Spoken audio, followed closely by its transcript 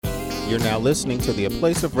You're now listening to the A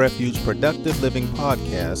Place of Refuge Productive Living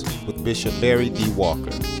podcast with Bishop Barry D.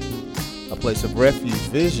 Walker. A Place of Refuge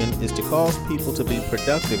vision is to cause people to be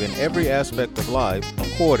productive in every aspect of life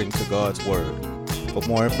according to God's Word. For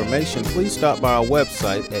more information, please stop by our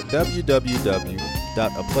website at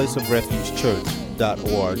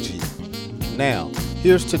www.aplaceofrefugechurch.org. Now,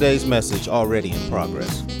 here's today's message already in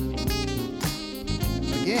progress.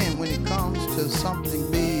 Again, when it comes to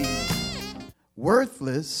something being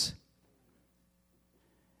worthless,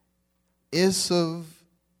 it's of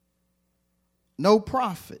no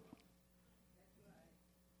profit,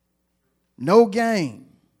 no gain,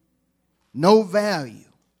 no value,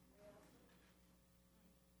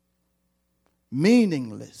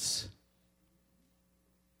 meaningless.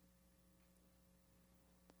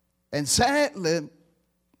 And sadly,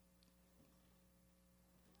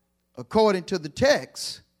 according to the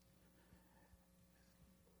text,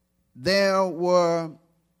 there were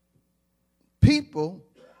people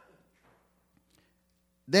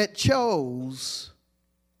that chose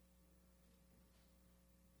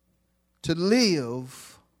to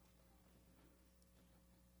live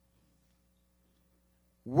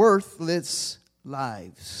worthless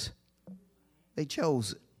lives. They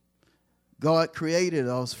chose it. God created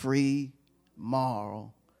us free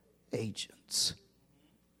moral agents.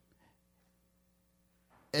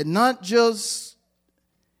 And not just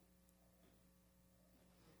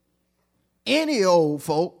any old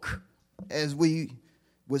folk, as we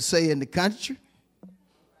would say in the country,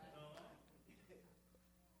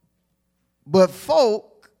 but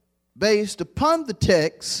folk based upon the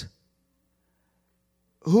text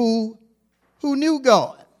who knew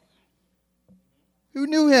God, who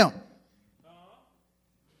knew Him.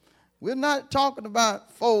 We're not talking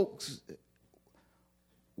about folks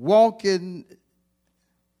walking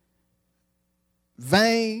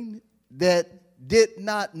vain that did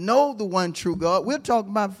not know the one true God. We're talking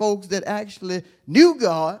about folks that actually knew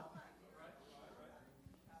God,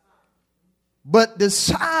 but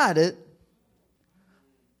decided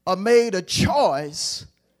or made a choice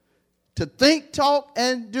to think, talk,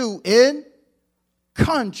 and do in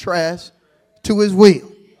contrast to His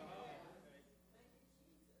will.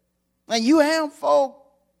 And you have folk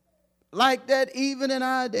like that even in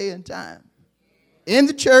our day and time, in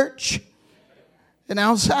the church and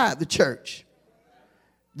outside the church,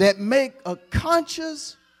 that make a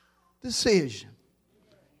conscious decision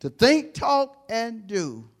to think, talk, and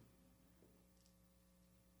do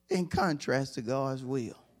in contrast to God's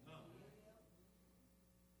will.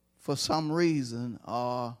 For some reason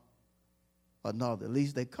or another. At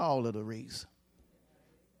least they call it a reason.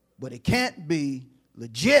 But it can't be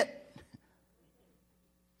legit,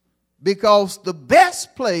 because the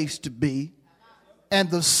best place to be and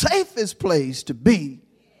the safest place to be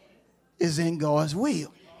is in God's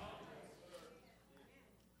will.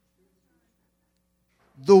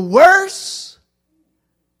 The worst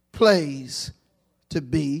place to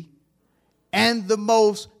be and the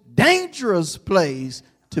most dangerous place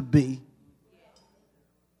to be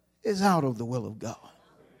is out of the will of God.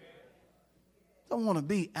 Don't want to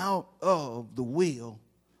be out of the will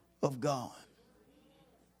of God.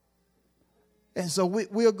 And so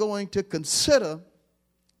we are going to consider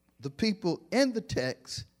the people in the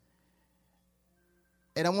text.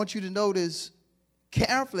 And I want you to notice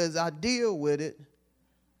carefully as I deal with it,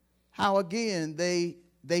 how again they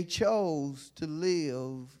chose to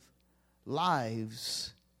live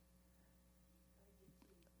lives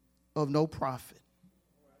of no profit,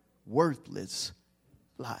 worthless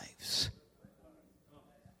lives.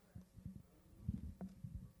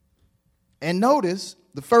 And notice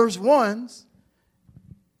the first ones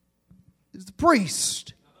is the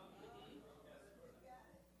priest,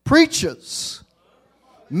 preachers,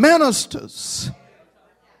 ministers.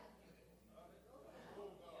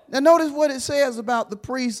 Now notice what it says about the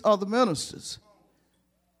priests or the ministers.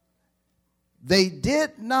 They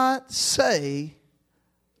did not say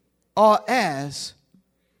or ask,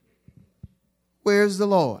 where's the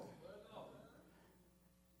Lord?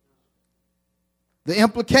 The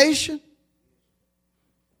implication,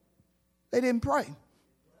 they didn't pray.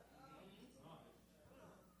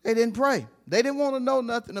 They didn't pray. They didn't want to know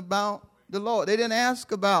nothing about the Lord. They didn't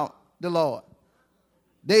ask about the Lord.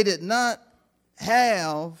 They did not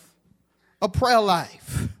have a prayer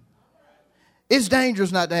life. It's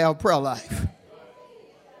dangerous not to have a prayer life.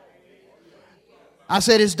 I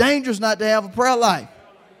said it's dangerous not to have a prayer life.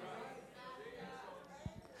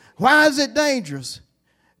 Why is it dangerous?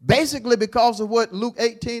 Basically because of what Luke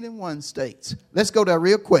 18:1 states. Let's go there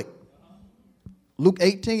real quick. Luke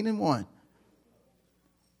 18:1.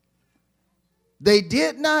 They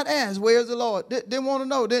did not ask, where's the Lord? Didn't want to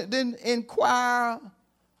know. Didn't inquire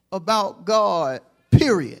about God,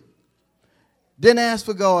 period. Didn't ask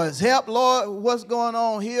for God's help. Lord, what's going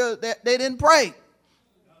on here? They didn't pray.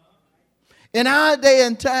 In our day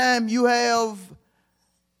and time, you have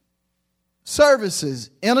services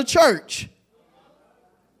in a church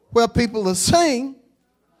where people will sing,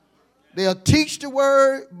 they'll teach the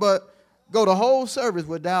word, but go the whole service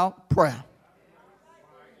without prayer.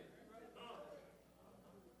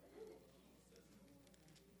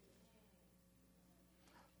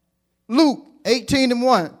 Luke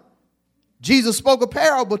 18:1, Jesus spoke a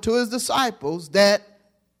parable to his disciples that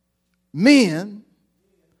men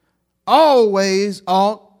always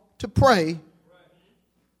ought to pray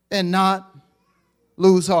and not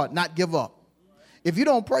lose heart, not give up. If you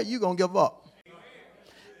don't pray, you're going to give up.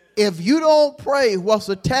 If you don't pray, what's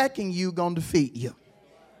attacking you going to defeat you.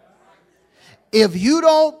 If you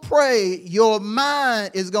don't pray, your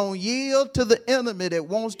mind is going to yield to the enemy that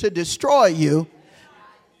wants to destroy you,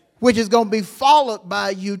 which is going to be followed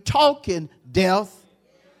by you talking death,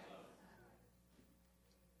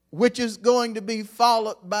 which is going to be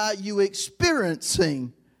followed by you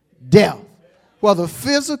experiencing death, whether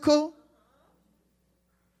physical,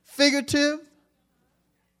 figurative,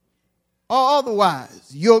 or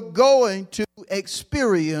otherwise. You're going to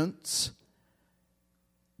experience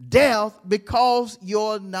death because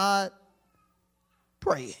you're not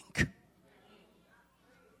praying.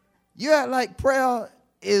 You act like prayer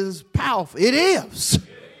is powerful. It is.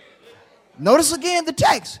 Notice again the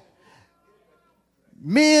text.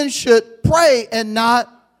 Men should pray and not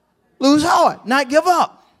lose heart, not give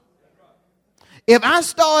up. If I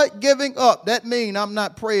start giving up, that means I'm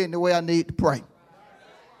not praying the way I need to pray.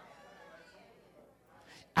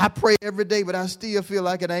 I pray every day, but I still feel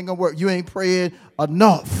like it ain't going to work. You ain't praying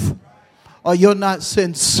enough, or you're not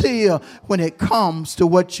sincere when it comes to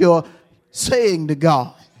what you're saying to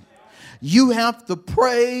God. You have to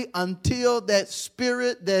pray until that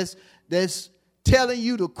spirit that's telling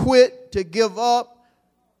you to quit, to give up,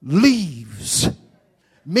 leaves.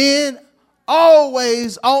 Men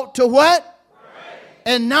always ought to what?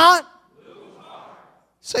 Pray. And not lose heart.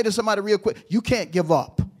 Say to somebody real quick, you can't give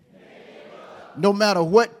up. No matter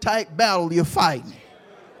what type battle you're fighting.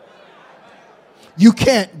 You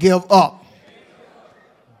can't give up.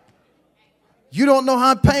 You don't know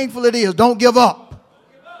how painful it is. Don't give up.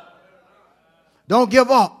 Don't give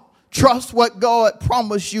up. Trust what God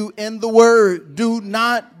promised you in the word. Do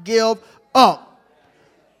not give up.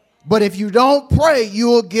 But if you don't pray,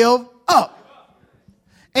 you'll give up.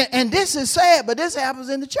 And this is sad, but this happens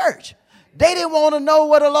in the church. They didn't want to know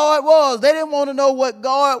what the Lord was. They didn't want to know what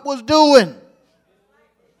God was doing.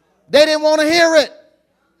 They didn't want to hear it.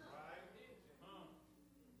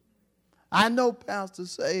 I know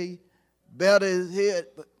pastors say better is here,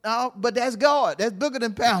 but that's God. That's bigger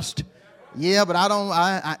than pastor. Yeah, but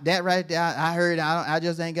that right there, I heard, I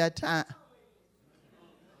just ain't got time.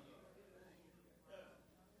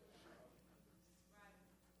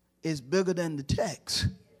 It's bigger than the text.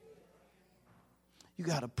 You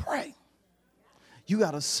got to pray. You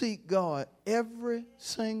got to seek God every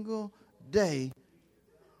single day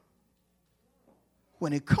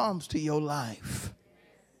when it comes to your life.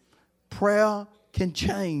 Prayer can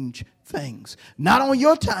change things. Not on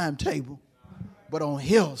your timetable, but on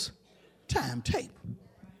his timetable.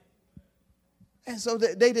 And so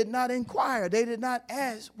they did not inquire. They did not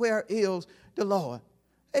ask, where is the Lord?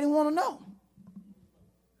 They didn't want to know.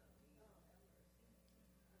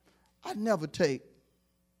 I never take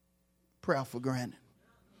prayer for granted.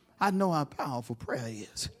 I know how powerful prayer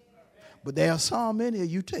is. But there are so many of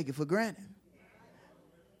you take it for granted.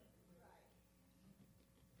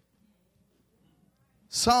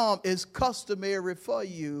 Some is customary for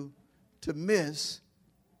you to miss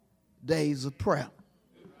days of prayer.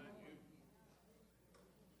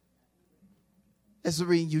 That's the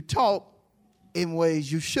reason you talk in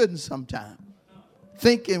ways you shouldn't sometimes.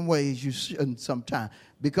 Think in ways you shouldn't sometimes.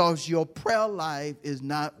 Because your prayer life is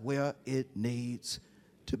not where it needs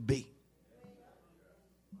to be.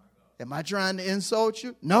 Am I trying to insult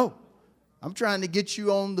you? No. I'm trying to get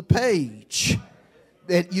you on the page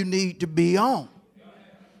that you need to be on.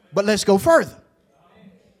 But let's go further.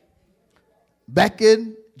 Back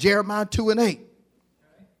in Jeremiah 2:8.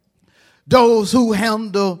 Those who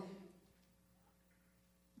handle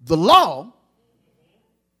the law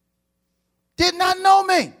did not know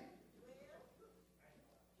me.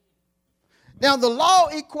 Now the law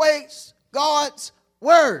equates God's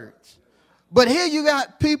words. But here you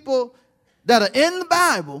got people that are in the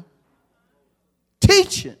Bible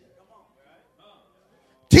teaching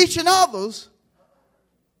others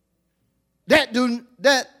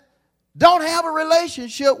that don't have a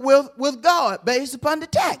relationship with God based upon the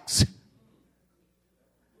text.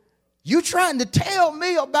 You trying to tell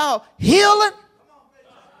me about healing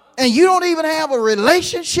and you don't even have a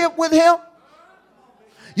relationship with him?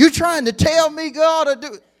 You trying to tell me God to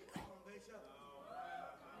do it?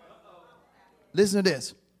 Listen to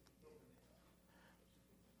this.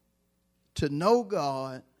 To know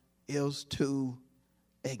God is to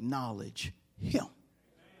acknowledge him.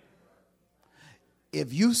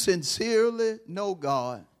 If you sincerely know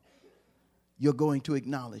God, you're going to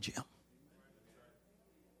acknowledge him.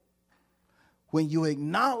 When you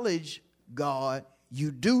acknowledge God,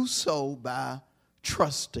 you do so by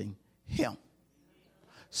trusting him.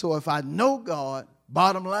 So if I know God,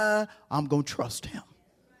 bottom line, I'm going to trust him.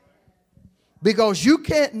 Because you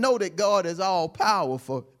can't know that God is all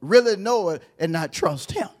powerful, really know it, and not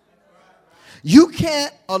trust him. You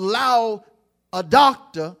can't allow a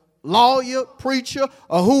doctor, lawyer, preacher,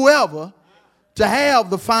 or whoever to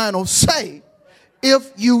have the final say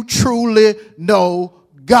if you truly know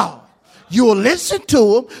God. You'll listen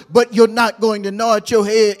to him, but you're not going to nod your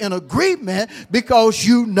head in agreement because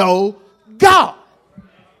you know God.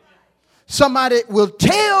 Somebody will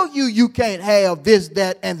tell you you can't have this,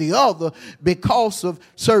 that, and the other because of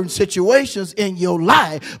certain situations in your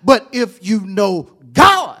life. But if you know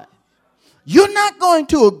God, you're not going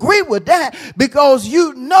to agree with that because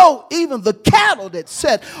you know even the cattle that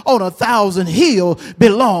set on 1,000 hills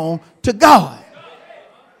belong to God.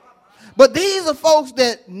 But these are folks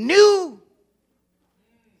that knew,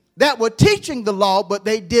 that were teaching the law, but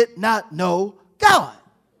they did not know God.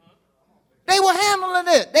 They were handling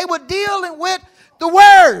it. They were dealing with the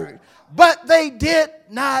word, but they did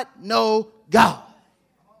not know God.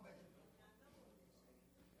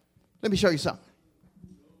 Let me show you something.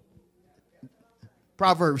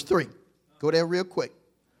 Proverbs 3. Go there real quick.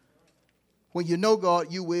 When you know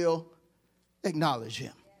God, you will acknowledge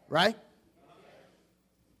him, right?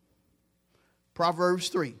 Proverbs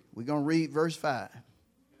 3. We're going to read verse 5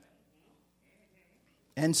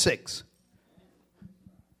 and 6.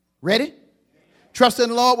 Ready? Trust in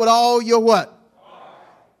the Lord with all your what?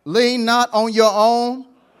 Lean not on your own.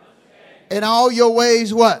 In all your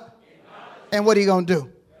ways what? And what are you going to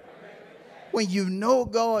do? When you know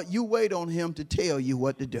God, you wait on him to tell you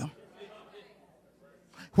what to do.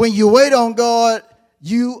 When you wait on God,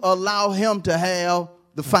 you allow him to have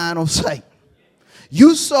the final say.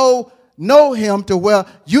 You so know him to where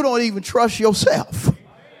you don't even trust yourself.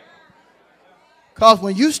 Because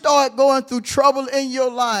when you start going through trouble in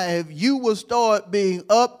your life, you will start being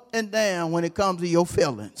up and down when it comes to your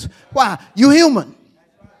feelings. Why? You're human.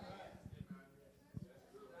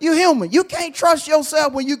 You're human. You can't trust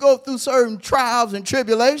yourself when you go through certain trials and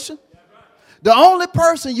tribulations. The only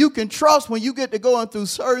person you can trust when you get to going through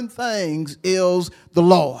certain things is the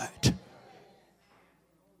Lord.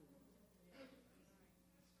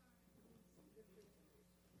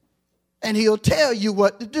 And he'll tell you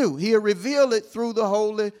what to do. He'll reveal it through the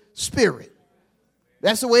Holy Spirit.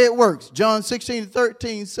 That's the way it works. John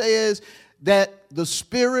 16:13 says that the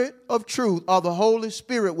Spirit of truth, or the Holy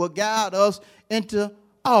Spirit, will guide us into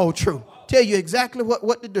all truth. Tell you exactly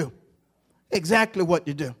what to do. Exactly what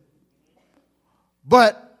to do.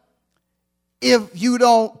 But if you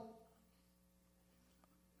don't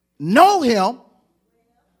know him,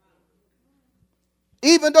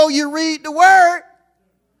 even though you read the word,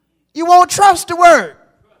 you won't trust the word.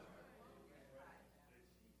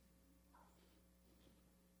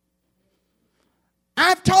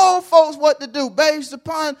 I've told folks what to do based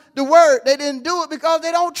upon the word. They didn't do it because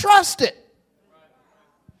they don't trust it.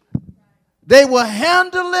 They were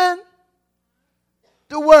handling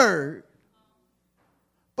the word,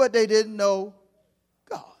 but they didn't know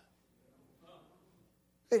God.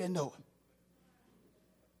 They didn't know him.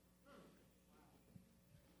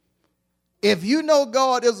 If you know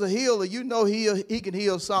God is a healer, you know he can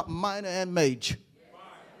heal something minor and major.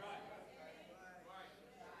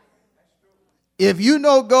 If you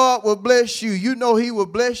know God will bless you, you know he will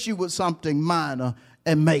bless you with something minor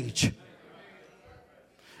and major.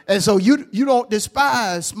 And so you don't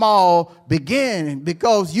despise small beginning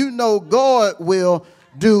because you know God will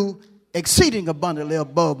do exceeding abundantly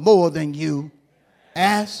above more than you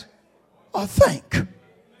ask or think.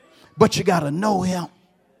 But you got to know him.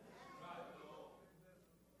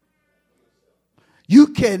 You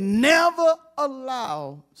can never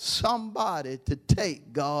allow somebody to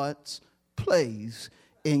take God's place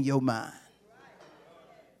in your mind.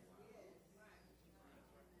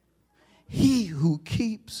 He who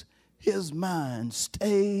keeps his mind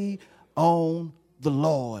stayed on the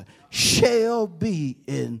Lord shall be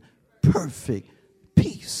in perfect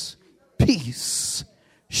peace. Peace. peace,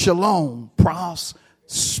 shalom,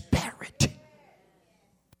 prosperity.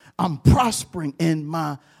 I'm prospering in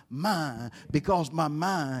my mind because my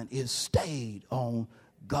mind is stayed on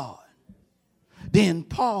God. Then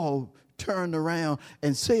Paul turned around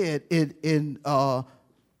and said in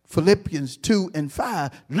Philippians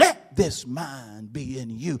 2:5, let this mind be in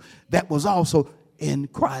you that was also in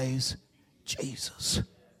Christ Jesus.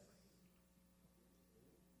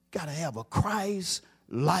 Got to have a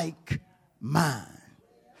Christ-like mind.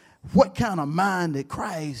 What kind of mind did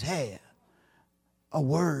Christ have? A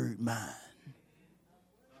word mind.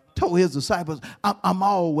 Told his disciples, I'm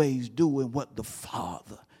always doing what the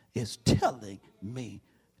Father is telling me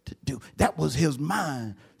to do. That was his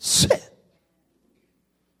mindset.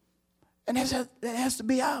 And that has to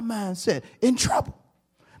be our mindset. In trouble.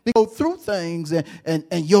 We go through things and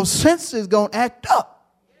your senses going to act up.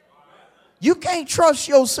 You can't trust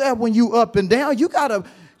yourself when you up and down. You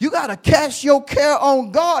gotta cast your care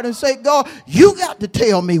on God and say, God, you got to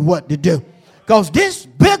tell me what to do. Because this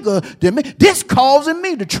bigger than me. This causing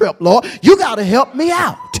me to trip, Lord. You got to help me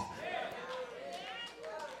out.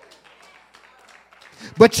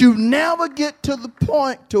 But you never get to the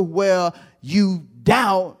point to where you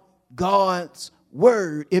doubt God's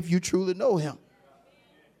word if you truly know him.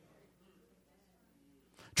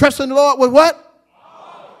 Trust in the Lord with what?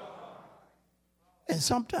 And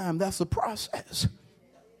sometimes that's a process.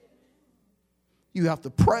 You have to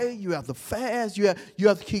pray, you have to fast, you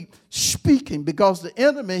have to keep speaking because the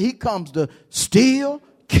enemy, he comes to steal,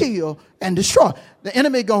 kill, and destroy. The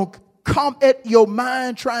enemy going to come at your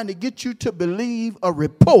mind trying to get you to believe a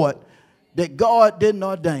report that God didn't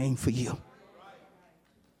ordain for you.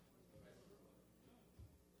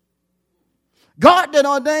 God didn't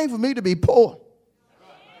ordain for me to be poor.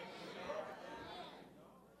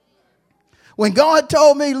 When God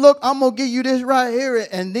told me, look, I'm going to give you this right here,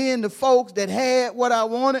 and then the folks that had what I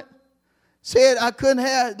wanted said I couldn't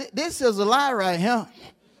have, this is a lie right here.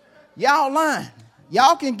 Y'all lying.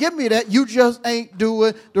 Y'all can give me that. You just ain't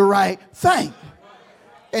doing the right thing.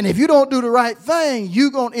 And if you don't do the right thing,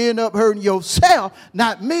 you're going to end up hurting yourself,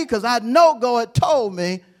 not me, because I know God told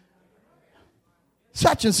me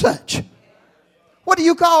such and such. What do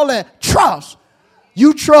you call that? Trust.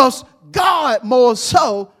 You trust God more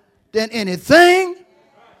so than anything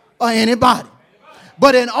or anybody.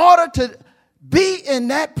 But in order to be in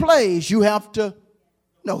that place, you have to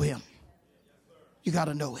know him. You got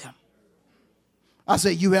to know him. I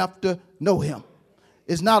say you have to know him.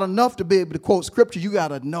 It's not enough to be able to quote scripture. You got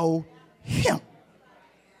to know him.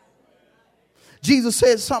 Jesus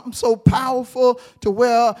said something so powerful to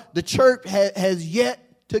where the church has yet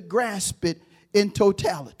to grasp it in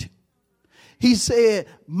totality. He said,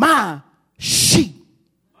 my sheep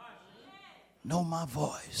know my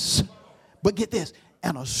voice. But get this,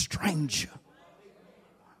 and a stranger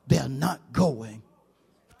they're not going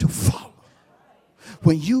to follow.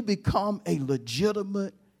 When you become a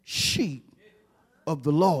legitimate sheep of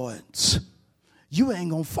the Lord's, you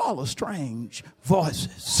ain't going to follow strange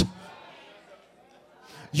voices.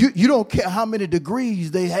 You don't care how many degrees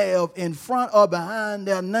they have in front or behind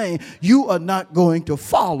their name. You are not going to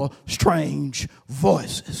follow strange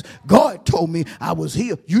voices. God told me I was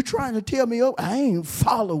here. You trying to tell me, oh, I ain't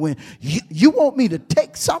following. You want me to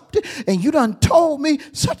take something and you done told me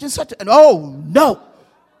such and such. And oh, no.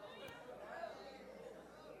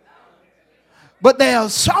 But there are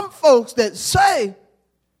some folks that say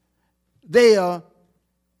they are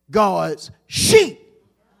God's sheep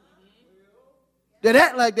that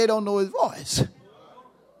act like they don't know his voice.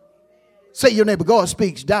 Say your neighbor, God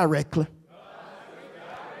speaks directly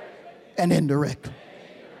and indirectly.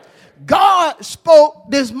 God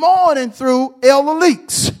spoke this morning through Elder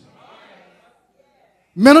Leaks,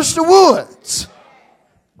 Minister Woods,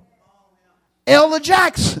 Elder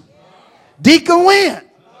Jackson, Deacon Wynn.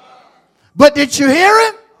 But did you hear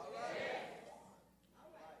him?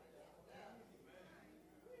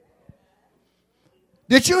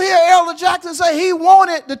 Did you hear Elder Jackson say he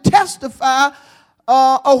wanted to testify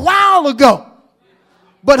a while ago?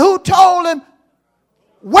 But who told him,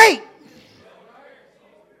 wait,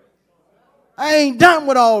 I ain't done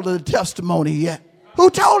with all of the testimony yet. Who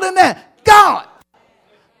told him that? God.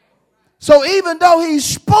 So even though he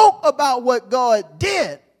spoke about what God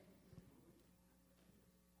did,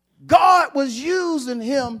 God was using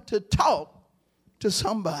him to talk to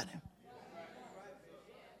somebody.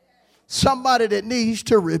 Somebody that needs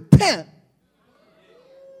to repent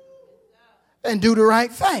and do the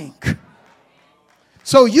right thing.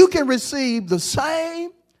 So you can receive the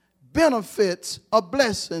same benefits or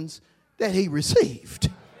blessings that he received.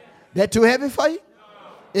 That too heavy for you?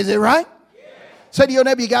 Is it right? Say to your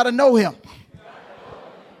neighbor, you got to know him.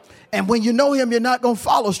 And when you know him, you're not going to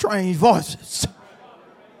follow strange voices.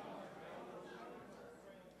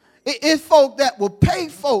 It's folk that will pay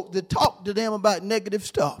folk to talk to them about negative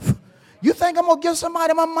stuff. You think I'm going to give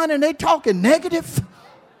somebody my money and they talking negative?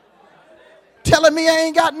 Telling me I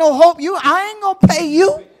ain't got no hope. I ain't going to pay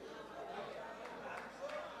you.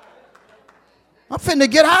 I'm finna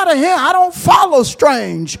get out of here. I don't follow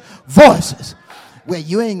strange voices. Well,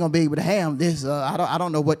 you ain't going to be able to have this. I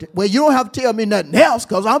don't know what. Well, you don't have to tell me nothing else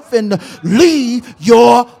because I'm finna leave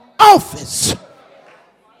your office.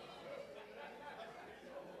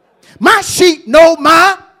 My sheep know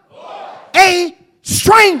a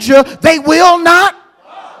stranger they will not.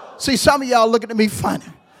 See, some of y'all looking at me funny.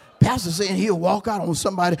 Pastor saying he'll walk out on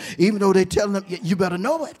somebody even though they telling them, you better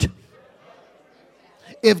know it.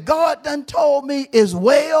 If God done told me is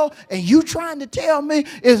well and you trying to tell me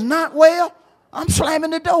is not well, I'm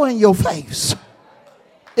slamming the door in your face.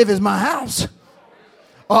 If it's my house.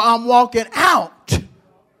 Or I'm walking out.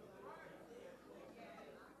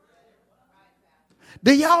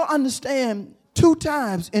 Do y'all understand 2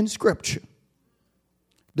 times in Scripture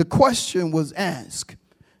the question was asked?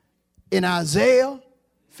 In Isaiah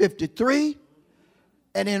 53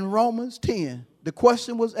 and in Romans 10, the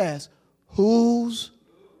question was asked, whose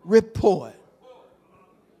report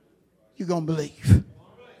you gonna believe?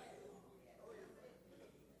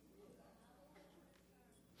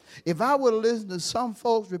 If I would have listened to some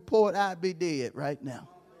folks' report, I'd be dead right now.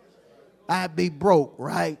 I'd be broke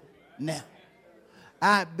right now.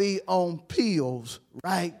 I'd be on pills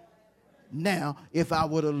right now if I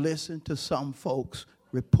would have listened to some folks'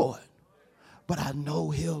 report. But I know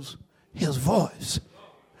his voice.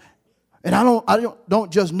 And I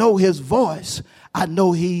don't just know his voice. I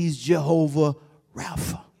know he's Jehovah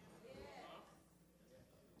Rapha,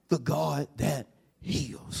 the God that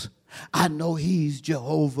heals. I know he's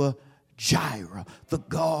Jehovah Jireh, the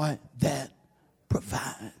God that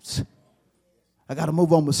provides. I got to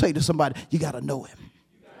move on and say to somebody, you got to know him.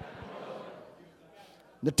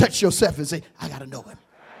 Now touch yourself and say, I got to know him.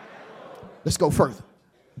 Let's go further.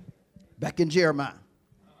 Back in Jeremiah.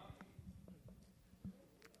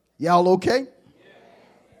 Y'all okay?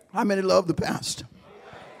 How many love the pastor?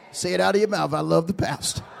 Say it out of your mouth. I love the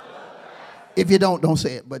pastor. If you don't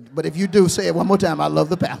say it. But if you do, say it one more time. I love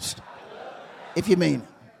the pastor. If you mean it.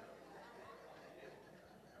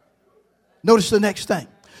 Notice the next thing.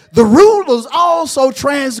 The rulers also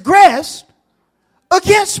transgressed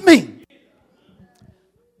against me.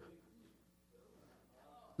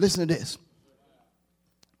 Listen to this.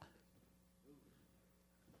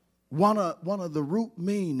 One of the root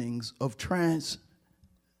meanings of transgress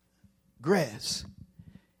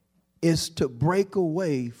is to break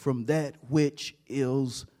away from that which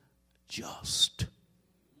is just.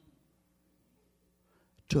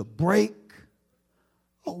 To break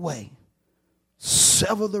away.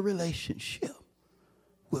 Sever the relationship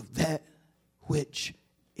with that which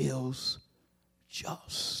is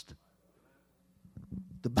just.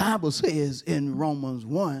 The Bible says in Romans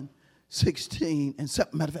 1:16 and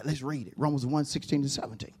 7. Matter of fact, let's read it. Romans 1:16 to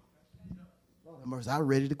 17. I'm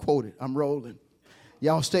ready to quote it. I'm rolling.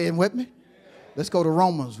 Y'all staying with me? Let's go to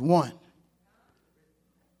Romans 1.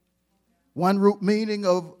 One root meaning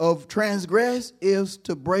of transgress is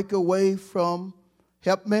to break away from,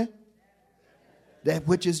 help me, that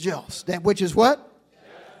which is just. That which is what?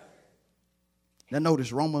 Now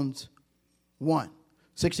notice Romans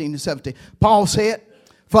 1:16 to 17. Paul said,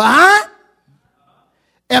 for I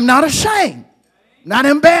am not ashamed, not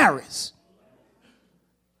embarrassed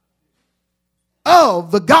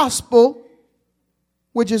of the gospel,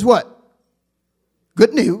 which is what?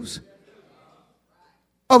 Good news.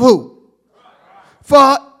 Of who?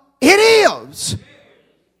 For it is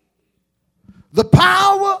the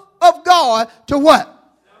power of God to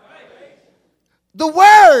what? The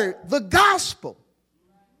word, the gospel,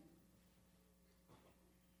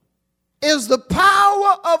 is the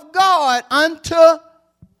power of God unto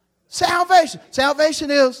salvation.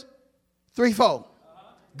 Salvation is threefold.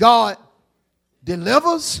 God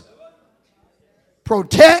delivers,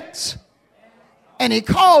 protects, and he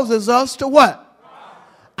causes us to what?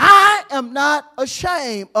 I am not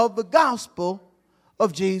ashamed of the gospel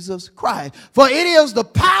of Jesus Christ. For it is the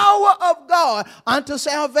power of God unto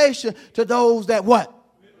salvation to those that what?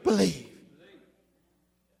 Believe.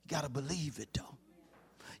 You got to believe it though.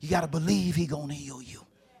 You got to believe he's going to heal you.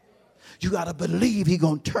 You got to believe he's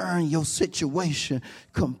going to turn your situation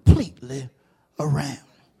completely around.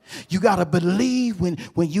 You got to believe when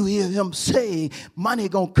you hear him say money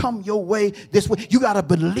going to come your way this way. You got to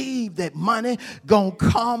believe that money going to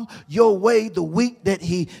come your way the week that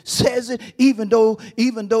he says it, even though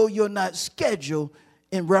you're not scheduled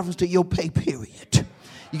in reference to your pay period.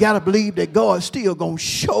 You got to believe that God's still going to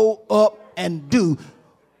show up and do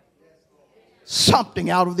something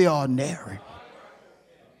out of the ordinary.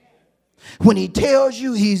 When he tells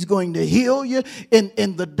you he's going to heal you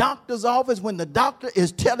in the doctor's office, when the doctor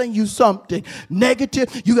is telling you something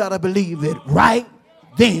negative, you got to believe it right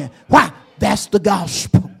then. Why? That's the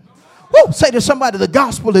gospel. Woo, say to somebody, the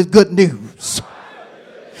gospel is good news.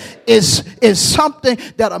 Is something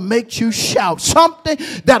that'll make you shout, something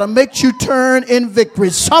that'll make you turn in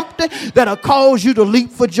victory, something that'll cause you to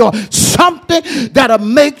leap for joy, something that'll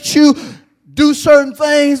make you do certain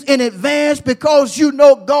things in advance because you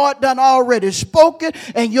know God done already spoken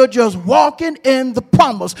and you're just walking in the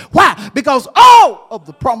promise. Why? Because all of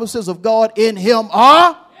the promises of God in him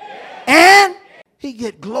are, and he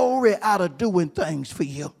get glory out of doing things for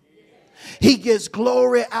you. He gets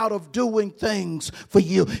glory out of doing things for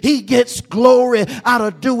you. He gets glory out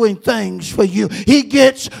of doing things for you. He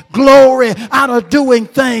gets glory out of doing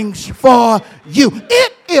things for you.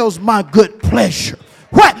 It is my good pleasure.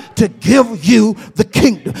 What? To give you the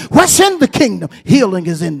kingdom. What's in the kingdom? Healing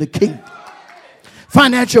is in the kingdom.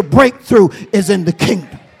 Financial breakthrough is in the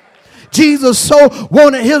kingdom. Jesus so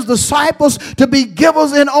wanted his disciples to be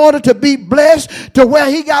givers in order to be blessed, to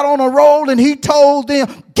where he got on a roll and he told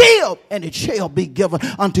them, give and it shall be given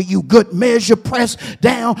unto you. Good measure, pressed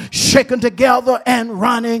down, shaken together and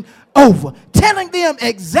running over. Telling them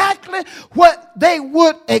exactly what they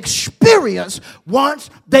would experience once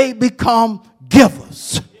they become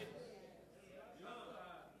givers.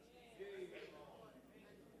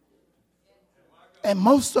 And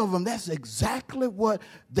most of them, that's exactly what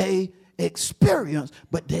they experienced,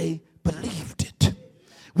 but they believed it.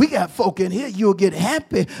 We got folk in here, you'll get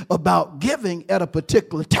happy about giving at a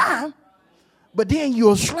particular time, but then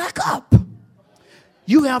you'll slack up.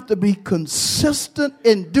 You have to be consistent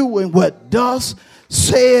in doing what thus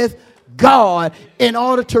saith God in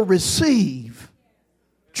order to receive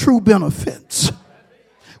true benefits.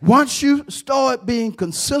 Once you start being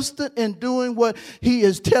consistent in doing what he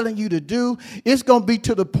is telling you to do, it's going to be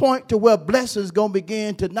to the point to where blessings is going to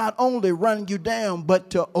begin to not only run you down, but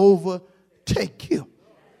to overtake you.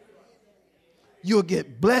 You'll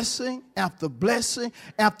get blessing after blessing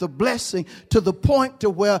after blessing to the point to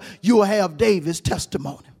where you'll have David's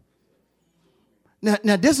testimony.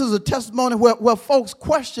 Now this is a testimony where folks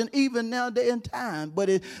question even now they're in time, but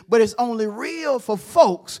it's only real for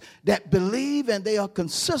folks that believe and they are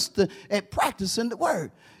consistent at practicing the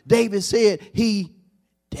word. David said he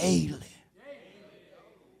daily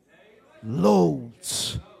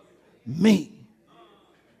loads me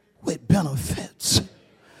with benefits.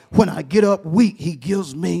 When I get up weak, he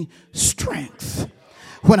gives me strength.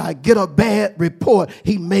 When I get a bad report,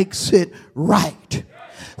 he makes it right.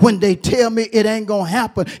 When they tell me it ain't gonna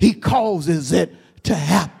happen, he causes it to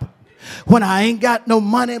happen. When I ain't got no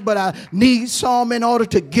money, but I need some in order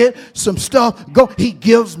to get some stuff, he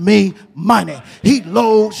gives me money. He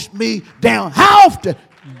loads me down. How often?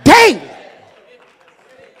 Daily.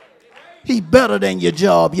 He better than your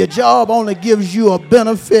job. Your job only gives you a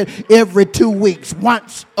benefit every 2 weeks,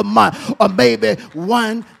 once a month, or maybe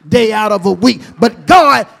one day out of a week. But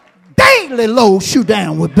God daily loads you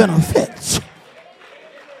down with benefits.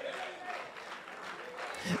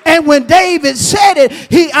 And when David said it,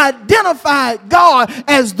 he identified God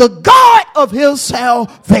as the God of his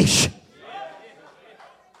salvation.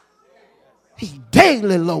 He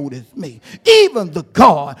daily loadeth me, even the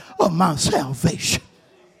God of my salvation.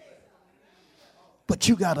 But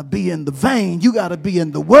you got to be in the vein, you got to be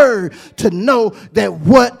in the word to know that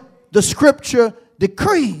what the scripture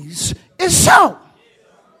decrees is so.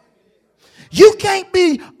 You can't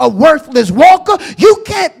be a worthless walker. You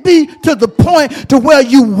can't be to the point to where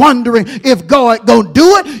you wondering if God gonna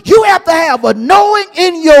do it. You have to have a knowing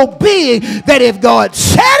in your being that if God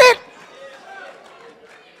said it,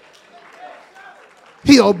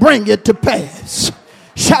 he'll bring it to pass.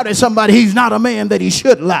 Shout at somebody, he's not a man that he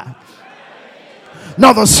should lie,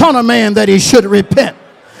 nor the son of man that he should repent.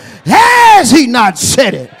 Has he not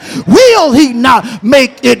said it? Will he not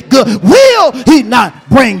make it good? Will he not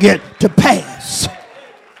bring it to pass?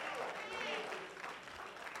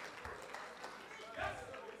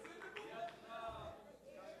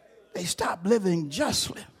 They stopped living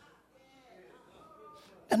justly.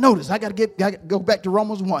 And notice, I got to go back to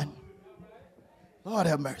Romans 1. Lord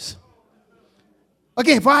have mercy.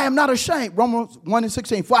 Again, for I am not ashamed, Romans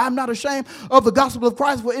 1:16, for I am not ashamed of the gospel of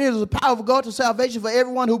Christ, for it is the power of God to salvation for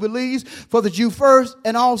everyone who believes, for the Jew first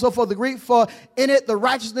and also for the Greek, for in it the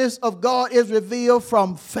righteousness of God is revealed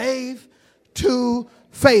from faith to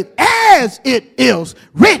faith, as it is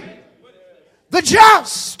written, the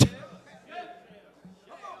just,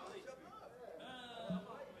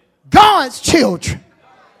 God's children,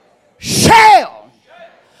 shall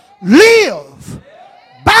live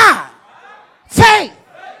by faith.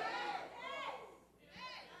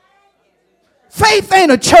 Faith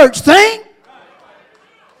ain't a church thing.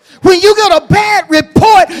 When you get a bad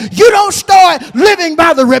report, you don't start living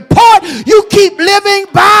by the report. You keep living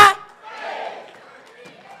by.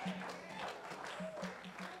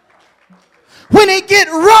 When it get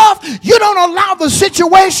rough, you don't allow the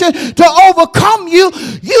situation to overcome you.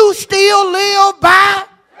 You still live by.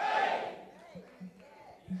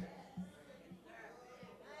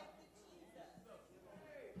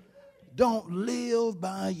 Don't live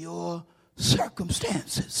by your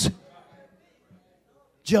circumstances.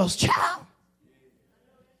 Just child.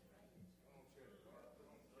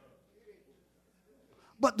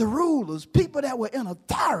 But the rulers, people that were in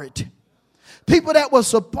authority, people that were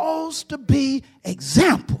supposed to be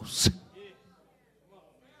examples,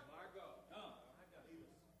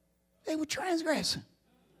 they were transgressing.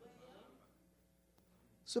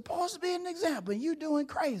 Supposed to be an example, and you doing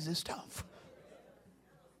crazy stuff.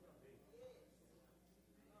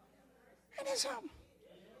 And it's something.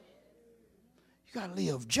 You got to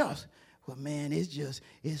live just. Well, man,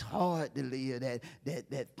 it's hard to live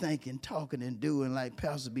that thinking, talking, and doing like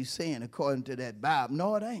Pastor be saying according to that Bible.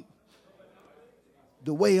 No, it ain't.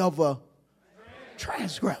 The way of a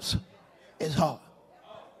transgressor is hard.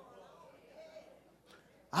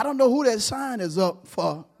 I don't know who that sign is up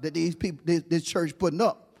for that these people, this church putting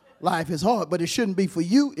up. Life is hard, but it shouldn't be for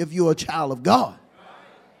you if you're a child of God.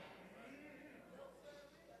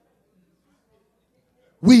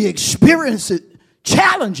 We experience it,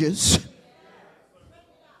 challenges.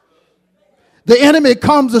 The enemy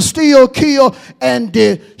comes to steal, kill, and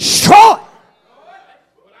destroy.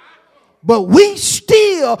 But we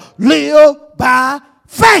still live by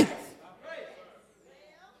faith.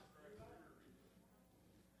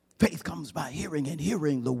 Faith comes by hearing, and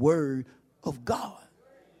hearing the word of God.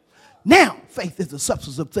 Now, faith is the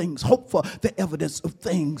substance of things hoped for, the evidence of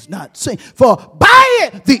things not seen. For by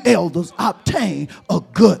it the elders obtain a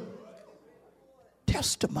good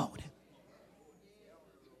testimony.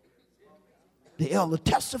 The elder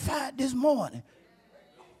testified this morning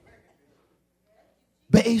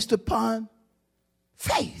based upon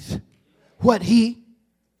faith, what he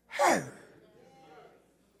heard.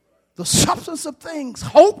 The substance of things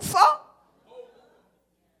hoped for,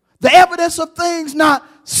 the evidence of things not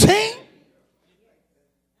seen.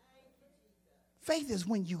 Faith is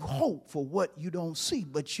when you hope for what you don't see,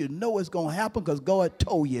 but you know it's going to happen because God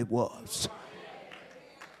told you it was.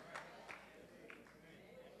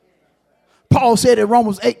 Paul said in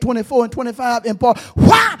Romans 8:24 and 25 in Paul,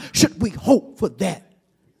 why should we hope for that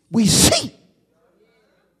we see?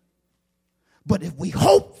 But if we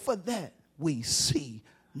hope for that we see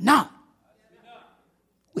not,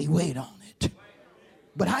 we wait on it.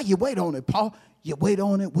 But how you wait on it, Paul? You wait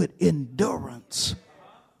on it with endurance,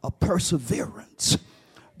 a perseverance.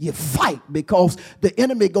 You fight because the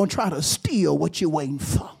enemy going to try to steal what you're waiting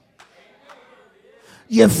for.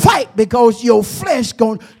 You fight because your flesh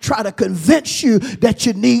going to try to convince you that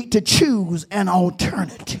you need to choose an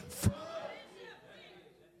alternative.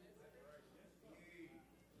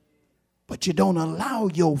 But you don't allow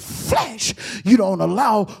your flesh, you don't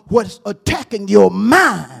allow what's attacking your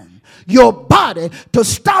mind, your body, to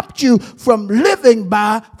stop you from living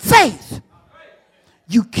by faith.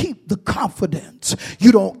 You keep the confidence.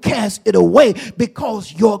 You don't cast it away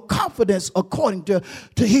because your confidence, according to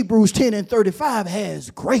Hebrews 10 and 35, has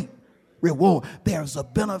great reward. There's a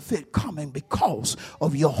benefit coming because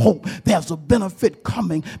of your hope. There's a benefit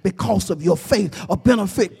coming because of your faith. A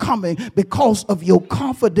benefit coming because of your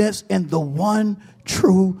confidence in the one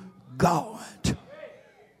true God.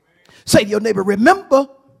 Say to your neighbor, remember,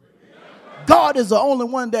 God is the only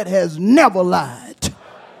one that has never lied.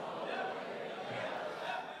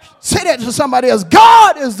 Say that to somebody else.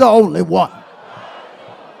 God is the only one.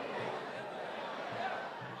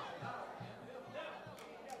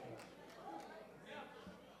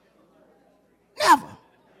 Never.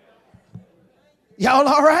 Y'all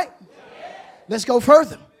all right? Let's go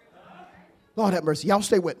further. Lord have mercy. Y'all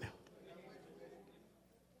stay with me.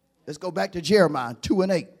 Let's go back to Jeremiah 2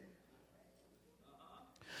 and 8.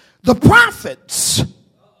 The prophets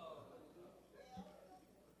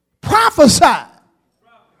prophesied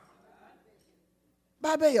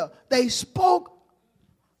by Baal. They spoke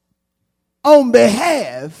on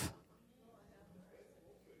behalf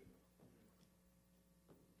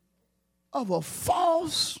of a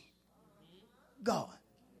false god.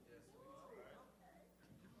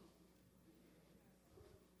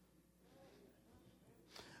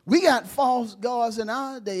 We got false gods in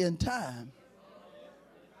our day and time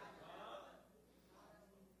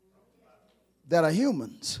that are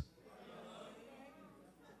humans.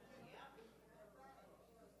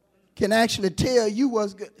 Can actually tell you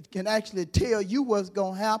what's going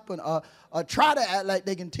to happen, or try to act like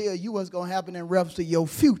they can tell you what's going to happen in reference to your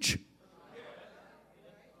future.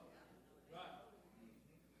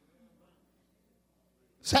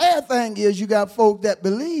 Sad thing is, you got folk that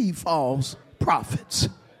believe false prophets.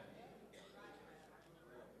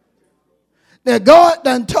 Now, God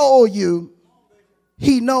done told you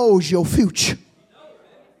He knows your future.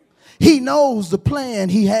 He knows the plan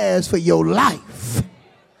He has for your life,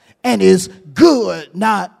 and is good,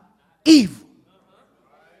 not evil.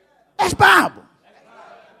 That's Bible.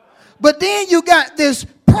 But then you got this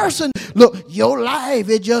person, look, your life,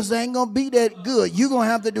 it just ain't going to be that good. You're going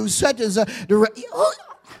to have to do such and such.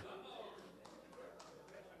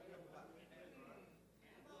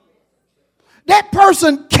 That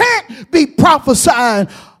person can't be prophesying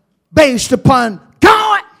based upon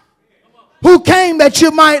God, who came that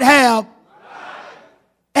you might have,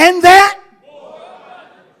 and that.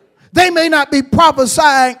 They may not be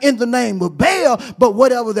prophesying in the name of Baal, but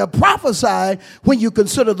whatever they're prophesying, when you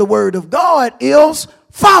consider the word of God, is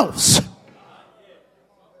false.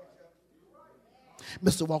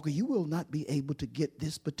 Mr. Walker, you will not be able to get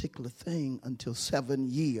this particular thing until 7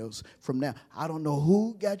 years from now. I don't know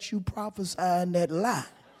who got you prophesying that lie.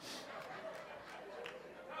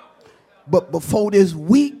 But before this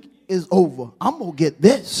week is over, I'm going to get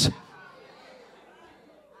this.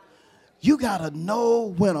 You got to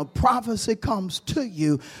know when a prophecy comes to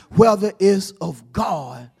you, whether it's of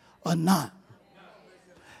God or not.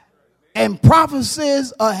 And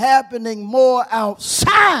prophecies are happening more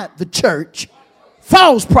outside the church,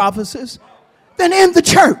 false prophecies, than in the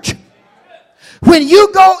church. When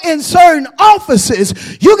you go in certain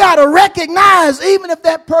offices, you got to recognize, even if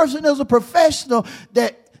that person is a professional,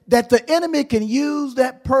 that the enemy can use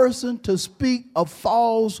that person to speak a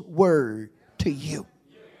false word to you.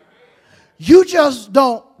 You just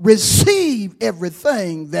don't receive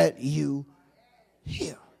everything that you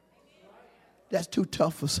hear. That's too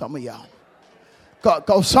tough for some of y'all.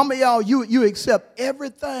 Because some of y'all, you accept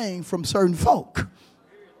everything from certain folk.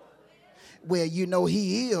 Where you know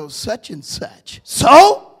he is such and such.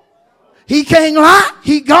 So, he can't lie.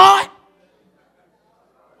 He God.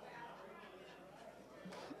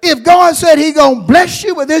 If God said he going to bless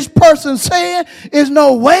you with this person saying, there's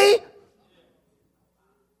no way.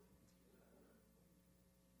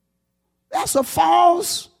 That's a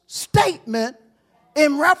false statement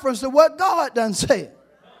in reference to what God done said.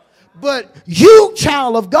 But you,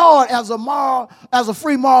 child of God, as a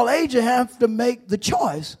free moral agent, have to make the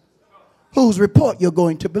choice whose report you're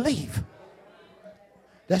going to believe.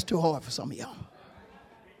 That's too hard for some of y'all.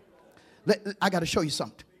 I got to show you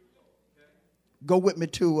something. Go with me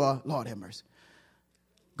to, Lord have mercy.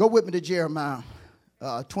 Go with me to Jeremiah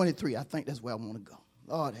 23. I think that's where I want to go.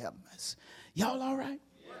 Lord have mercy. Y'all all right?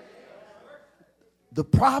 The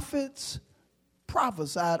prophets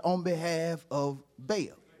prophesied on behalf of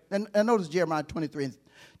Baal. And notice Jeremiah 23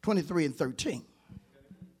 and 13.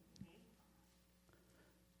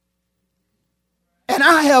 And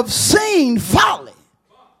I have seen folly,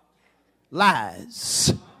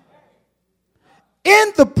 lies,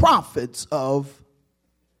 in the prophets of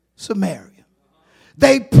Samaria.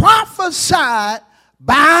 They prophesied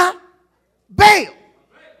by Baal.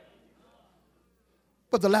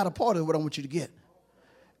 But the latter part is what I want you to get.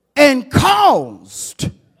 And caused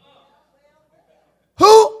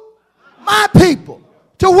who? My people.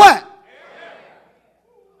 To what?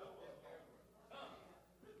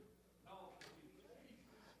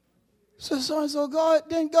 So God,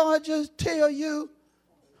 didn't God just tell you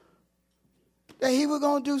that he was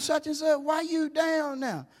going to do such and such? Why you down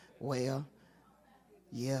now? Well,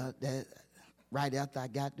 yeah, that right after I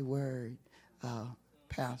got the word,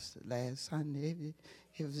 Pastor, last Sunday,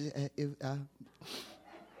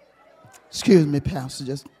 excuse me, Pastor,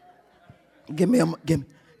 just give me a moment.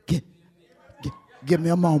 Give me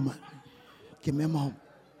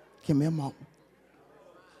a moment.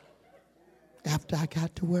 After I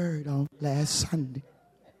got the word on last Sunday,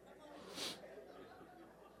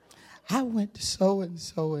 I went to so and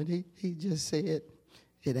so, and he just said,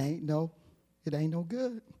 it ain't no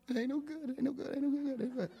good.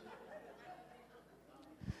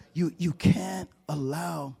 You can't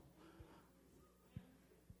allow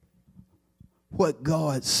what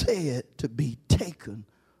God said to be taken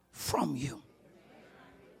from you.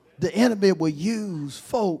 The enemy will use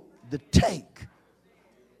folk to take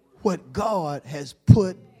what God has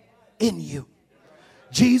put in you.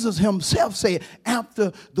 Jesus himself said,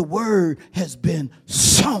 after the word has been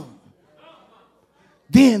sown,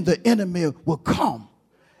 then the enemy will come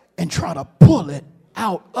and try to pull it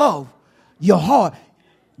out of your heart.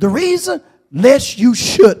 The reason, lest you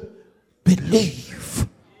should believe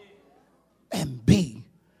and be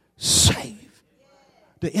saved.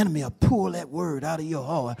 The enemy will pull that word out of your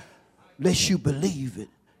heart, lest you believe it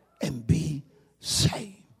and be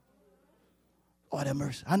saved. Lord have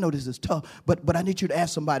mercy. I know this is tough, but I need you to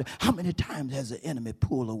ask somebody, how many times has the enemy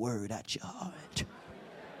pulled a word out your heart?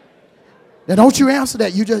 Now don't you answer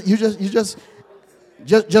that. You just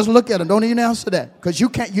look at it. Don't even answer that.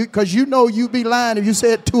 Because you know you be lying if you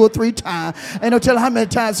say it 2 or 3 times. Ain't no telling how many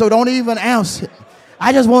times, so don't even answer it.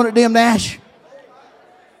 I just wanted them to ask you.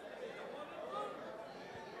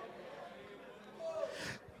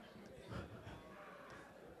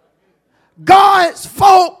 God's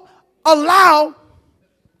folk allow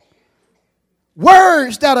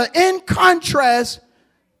words that are in contrast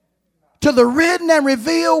to the written and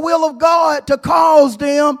revealed will of God to cause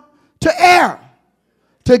them to err,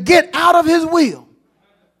 to get out of his will.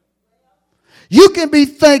 You can be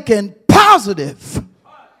thinking positive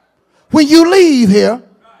when you leave here.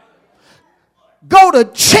 Go to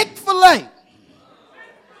Chick-fil-A.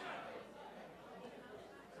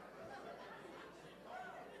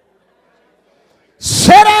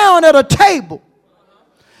 Sit down at a table,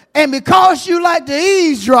 and because you like to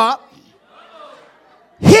eavesdrop,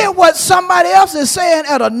 hear what somebody else is saying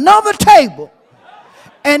at another table,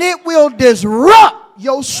 and it will disrupt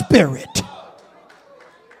your spirit.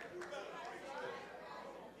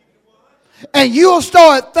 And you'll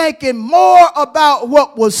start thinking more about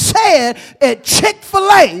what was said at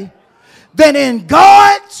Chick-fil-A than in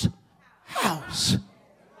God's house.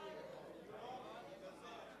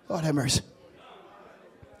 Lord have mercy.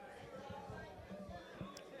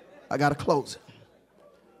 I got to close it.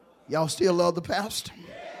 Y'all still love the pastor?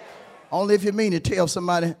 Only if you mean to tell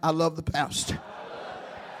somebody, I love the pastor.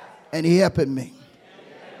 And he helping me.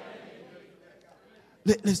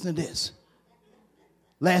 Listen to this.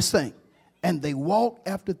 Last thing. And they walk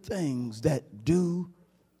after things that do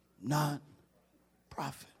not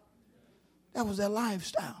profit. That was their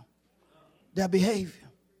lifestyle, their behavior.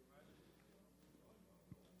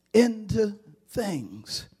 Into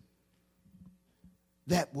things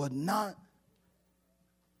that were not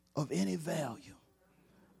of any value,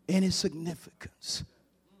 any significance,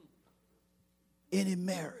 any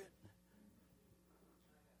merit.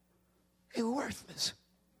 They were worthless.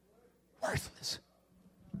 Worthless.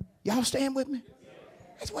 Y'all stand with me?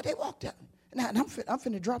 That's what they walked out. Now, I'm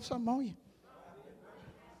finna drop something on you.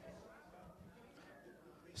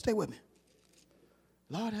 Stay with me.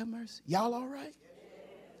 Lord have mercy. Y'all all right?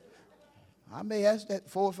 I may ask that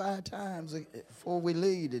 4 or 5 times before we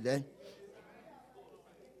leave today.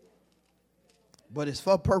 But it's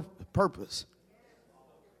for purpose.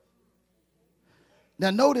 Now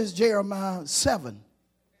notice Jeremiah 7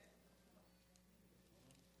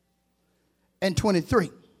 and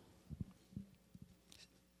 23.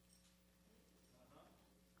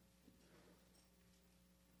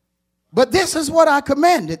 But this is what I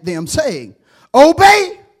commanded them, saying,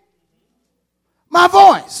 obey my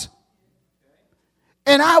voice,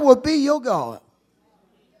 and I will be your God,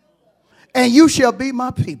 and you shall be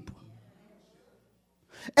my people.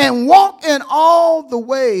 And walk in all the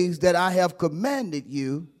ways that I have commanded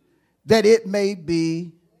you, that it may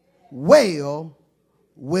be well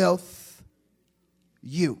with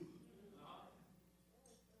you.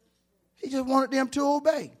 He just wanted them to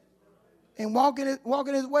obey and walk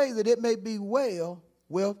in his way, that it may be well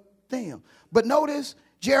with them. But notice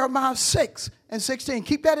Jeremiah 6 and 16.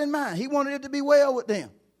 Keep that in mind. He wanted it to be well with them.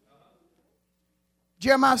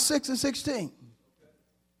 Jeremiah 6 and 16.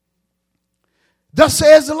 Thus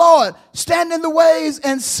says the Lord, stand in the ways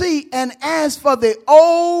and see and ask for the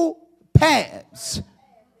old paths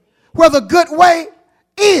where the good way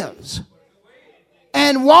is,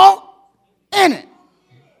 and walk in it.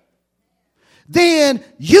 Then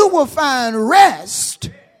you will find rest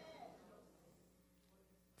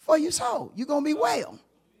for your soul. You're going to be well.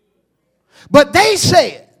 But they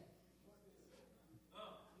said,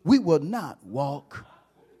 we will not walk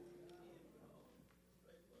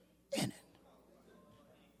in it.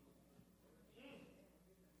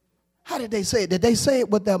 How did they say it? Did they say it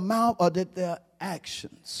with their mouth, or did their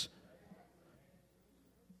actions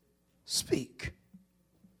speak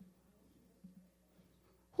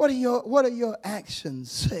What are your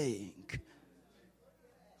actions saying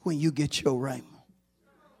when you get your rhema?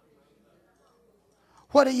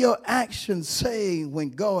 What are your actions saying when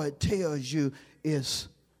God tells you it's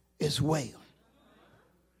well?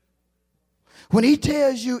 When he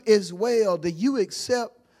tells you it's well, do you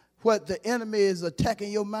accept what the enemy is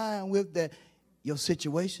attacking your mind with, that your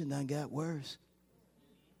situation done got worse?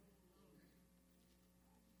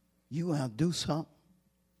 You going to have to do something.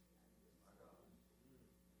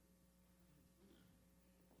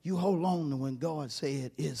 You hold on to when God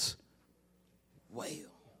said it's well.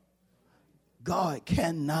 God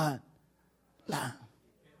cannot lie.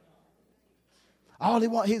 All he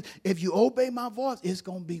wants is, if you obey my voice, it's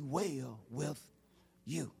going to be well with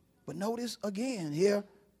you. But notice again here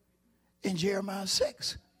in Jeremiah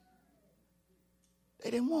 6, they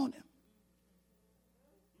didn't want him.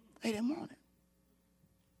 They didn't want him.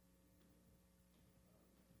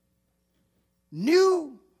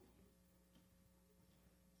 Knew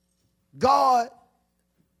God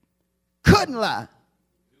couldn't lie,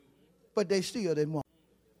 but they still didn't want him.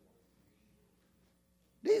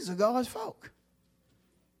 These are God's folk.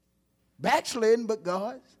 Backsliding, but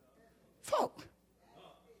God's folk.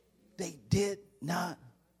 They did not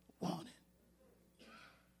want it.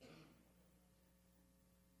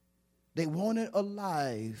 They wanted a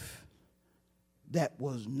life that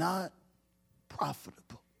was not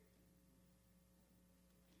profitable.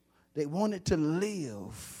 They wanted to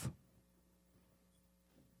live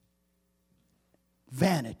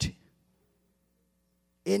vanity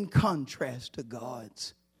in contrast to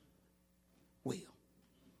God's will.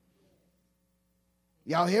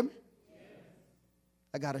 Y'all hear me?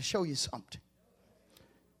 I got to show you something.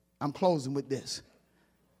 I'm closing with this.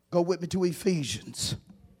 Go with me to Ephesians.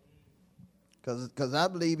 Because I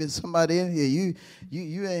believe in somebody in here,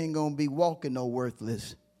 you ain't going to be walking no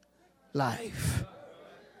worthless life.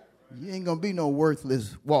 You ain't going to be no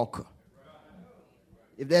worthless walker.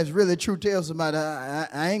 If that's really true, tell somebody,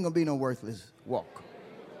 I ain't going to be no worthless walker.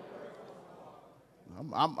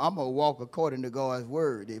 I'm going to walk according to God's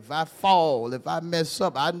word. If I fall, if I mess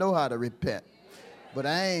up, I know how to repent. But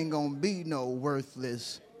I ain't going to be no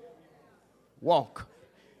worthless walker.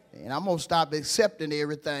 And I'm going to stop accepting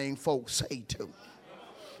everything folks say to me.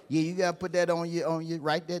 Yeah, you got to put that on you,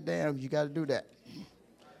 write that down. You got to do that.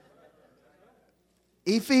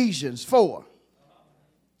 Ephesians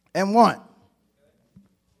 4:1.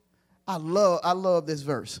 I love this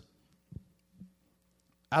verse.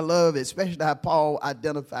 I love it, especially how Paul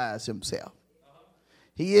identifies himself.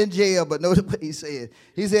 He in jail, but notice what he said.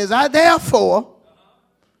 He says, I therefore,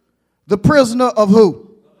 the prisoner of who?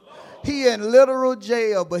 He in literal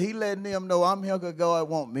jail, but he letting them know I'm here because God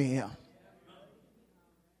want me here.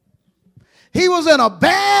 He was in a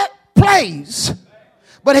bad place,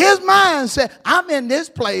 but his mind said, I'm in this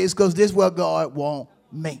place because this is where God want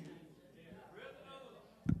me.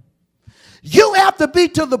 You have to be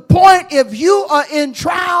to the point, if you are in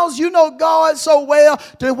trials, you know God so well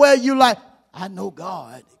to where you like, I know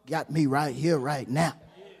God got me right here, right now.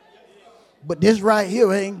 But this right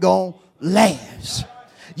here ain't going to last.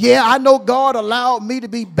 Yeah, I know God allowed me to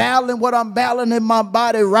be battling what I'm battling in my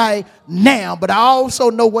body right now. But I also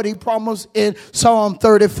know what he promised in Psalm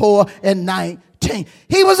 34:19.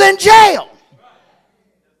 He was in jail.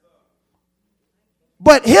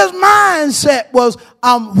 But his mindset was,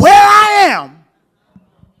 I'm where I am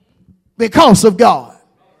because of God.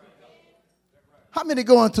 How many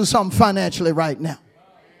going through something financially right now?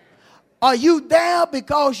 Are you there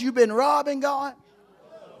because you've been robbing God?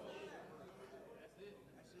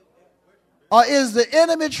 Or is the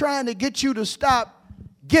enemy trying to get you to stop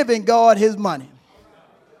giving God his money?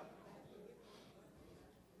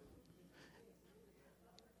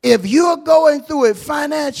 If you're going through it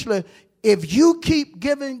financially, if you keep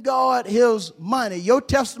giving God his money, your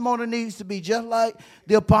testimony needs to be just like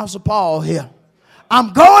the Apostle Paul here.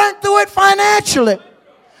 I'm going through it financially,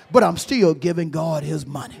 but I'm still giving God his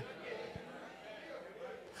money.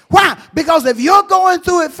 Why? Because if you're going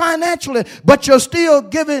through it financially, but you're still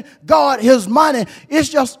giving God his money, it's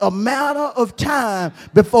just a matter of time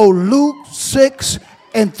before Luke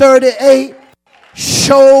 6:38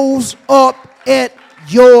 shows up at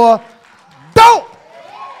your door.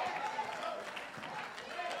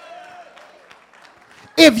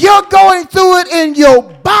 If you're going through it in your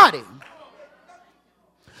body,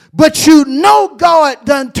 but you know God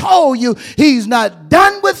done told you he's not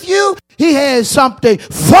done with you, he has something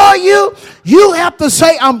for you, you have to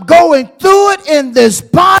say, I'm going through it in this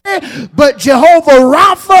body, but Jehovah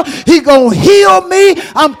Rapha, he gonna heal me.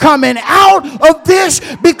 I'm coming out of this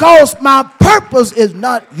because my purpose is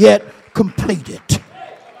not yet completed.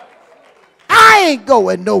 I ain't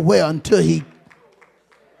going nowhere until he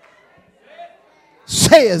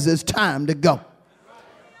says it's time to go.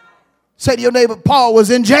 Say to your neighbor, Paul was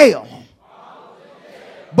in jail,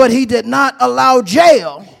 but he did not allow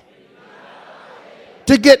jail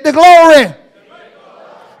to get the glory.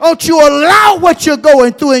 Don't you allow what you're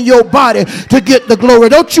going through in your body to get the glory.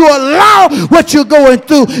 Don't you allow what you're going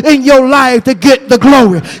through in your life to get the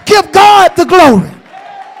glory. Give God the glory.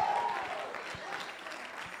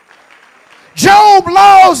 Job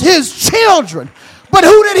lost his children, but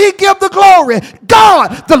who did he give the glory?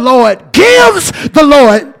 God. The Lord gives, the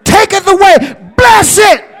Lord taketh away.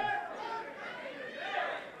 Blessed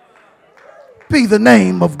be the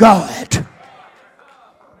name of God.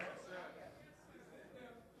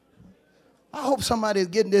 I hope somebody is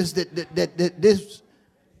getting this, that this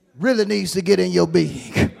really needs to get in your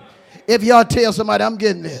being. If y'all tell somebody, I'm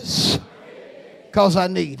getting this because I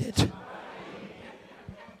need it.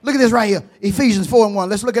 Look at this right here. Ephesians 4:1.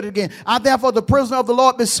 Let's look at it again. I therefore, the prisoner of the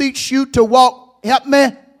Lord, beseech you to walk, help me,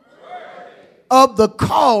 of the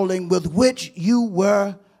calling with which you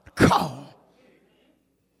were called.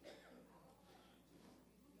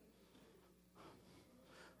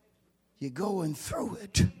 You're going through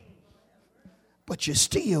it, but you're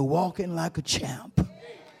still walking like a champ.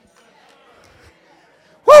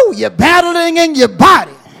 Woo, you're battling in your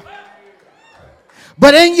body.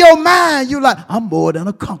 But in your mind, you're like, I'm more than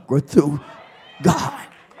a conqueror through God.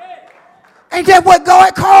 Ain't that what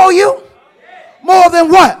God called you? More than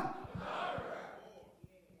what?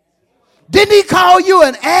 Didn't he call you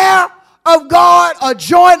an heir of God, a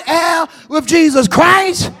joint heir with Jesus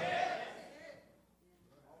Christ?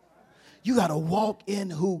 You got to walk in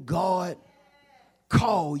who God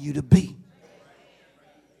called you to be.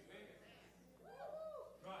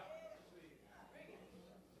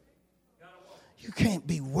 You can't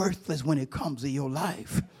be worthless when it comes to your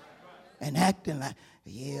life and acting like,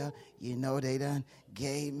 yeah, you know, they done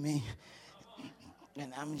gave me,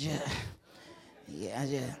 and I'm just,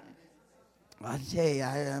 I tell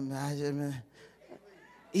you,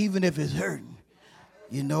 even if it's hurting,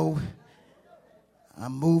 you know,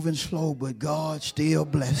 I'm moving slow, but God still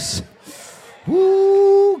bless.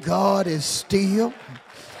 Woo, God is still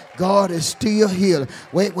healing.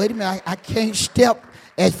 Wait a minute, I can't step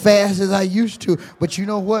as fast as I used to, but you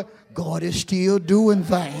know what? God is still doing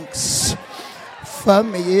things for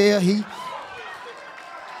me. Yeah,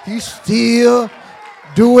 he's still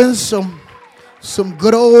doing some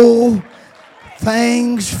good old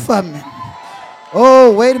things for me.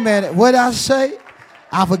 Oh, wait a minute. What did I say?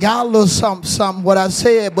 I forgot a little something what I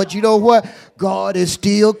said, but you know what? God is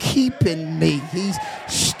still keeping me. He's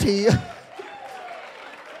still.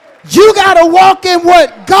 You got to walk in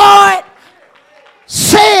what God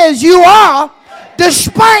says you are,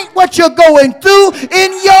 despite what you're going through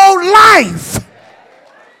in your life.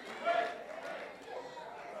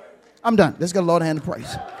 I'm done. Let's get the Lord a hand of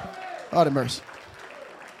praise. Lord have mercy.